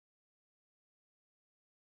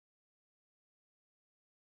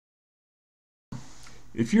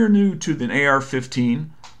If you're new to the AR-15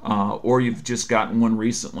 or you've just gotten one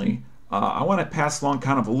recently, I want to pass along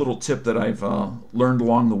kind of a little tip that I've learned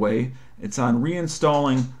along the way. It's on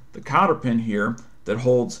reinstalling the cotter pin here that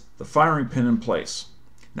holds the firing pin in place.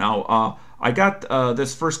 Now, I got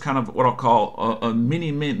this first kind of what I'll call a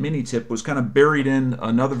mini tip was kind of buried in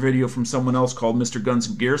another video from someone else called Mr. Guns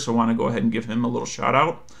and Gear, so I want to go ahead and give him a little shout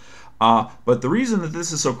out. But the reason that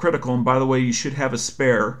this is so critical, and by the way, you should have a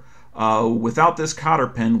spare, without this cotter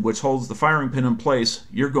pin, which holds the firing pin in place,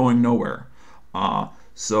 you're going nowhere.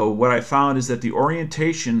 So what I found is that the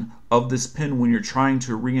orientation of this pin when you're trying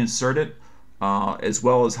to reinsert it, as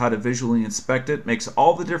well as how to visually inspect it, makes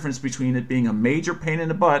all the difference between it being a major pain in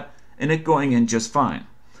the butt and it going in just fine.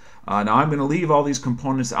 Now I'm going to leave all these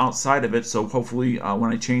components outside of it, so hopefully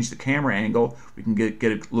when I change the camera angle we can get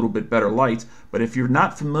a little bit better light. But if you're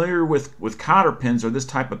not familiar with cotter pins or this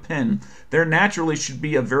type of pin, there naturally should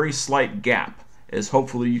be a very slight gap, as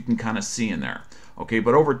hopefully you can kind of see in there. Okay,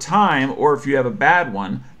 but over time, or if you have a bad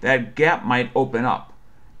one, that gap might open up.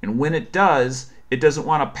 And when it does, it doesn't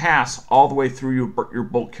want to pass all the way through your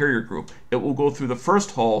bolt carrier group. It will go through the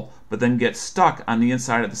first hole, but then get stuck on the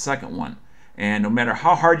inside of the second one. And no matter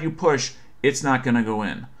how hard you push, it's not going to go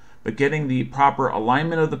in. But getting the proper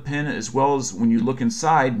alignment of the pin, as well as when you look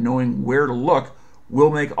inside, knowing where to look,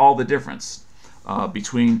 will make all the difference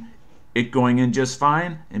between it going in just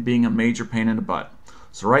fine and being a major pain in the butt.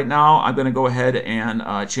 So right now I'm going to go ahead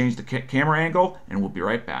and change the camera angle, and we'll be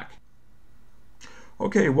right back.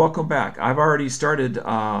 Okay, welcome back. I've already started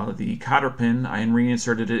the cotter pin and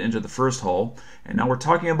reinserted it into the first hole, and now we're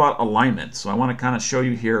talking about alignment. So I want to kind of show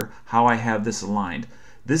you here how I have this aligned.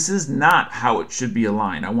 This is not how it should be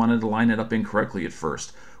aligned. I wanted to line it up incorrectly at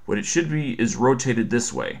first. What it should be is rotated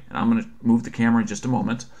this way, and I'm going to move the camera in just a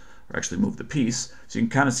moment, or actually move the piece, so you can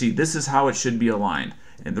kind of see this is how it should be aligned.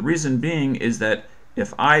 And the reason being is that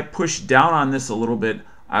if I push down on this a little bit,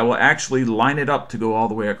 I will actually line it up to go all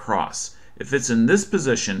the way across. If it's in this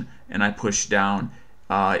position and I push down,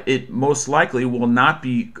 it most likely will not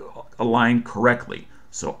be aligned correctly.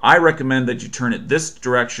 So I recommend that you turn it this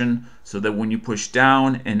direction so that when you push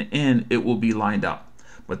down and in, it will be lined up.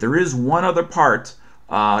 But there is one other part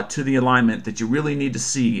to the alignment that you really need to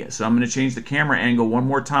see. So I'm going to change the camera angle one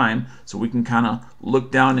more time so we can kind of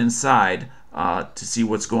look down inside to see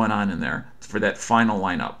what's going on in there for that final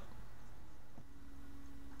lineup.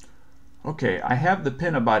 Okay, I have the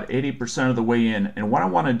pin about 80% of the way in, and what I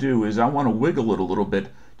want to do is I want to wiggle it a little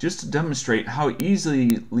bit just to demonstrate how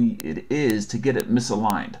easily it is to get it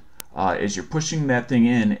misaligned. As you're pushing that thing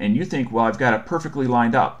in and you think, well, I've got it perfectly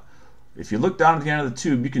lined up. If you look down at the end of the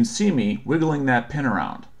tube, you can see me wiggling that pin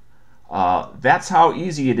around. That's how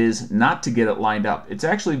easy it is not to get it lined up. It's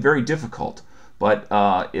actually very difficult, but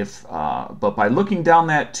by looking down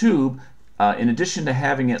that tube, in addition to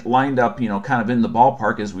having it lined up, kind of in the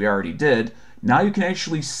ballpark as we already did, now you can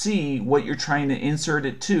actually see what you're trying to insert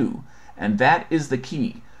it to, and that is the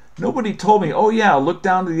key. Nobody told me, oh yeah, look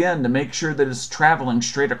down to the end to make sure that it's traveling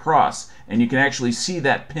straight across, and you can actually see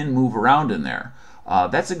that pin move around in there.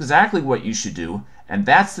 That's exactly what you should do, and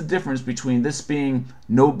that's the difference between this being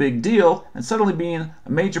no big deal and suddenly being a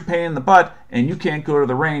major pain in the butt, and you can't go to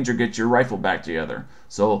the range or get your rifle back together.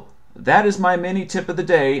 So that is my mini tip of the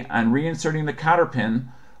day on reinserting the cotter pin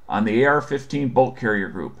on the AR-15 bolt carrier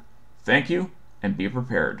group. Thank you, and be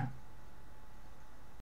prepared.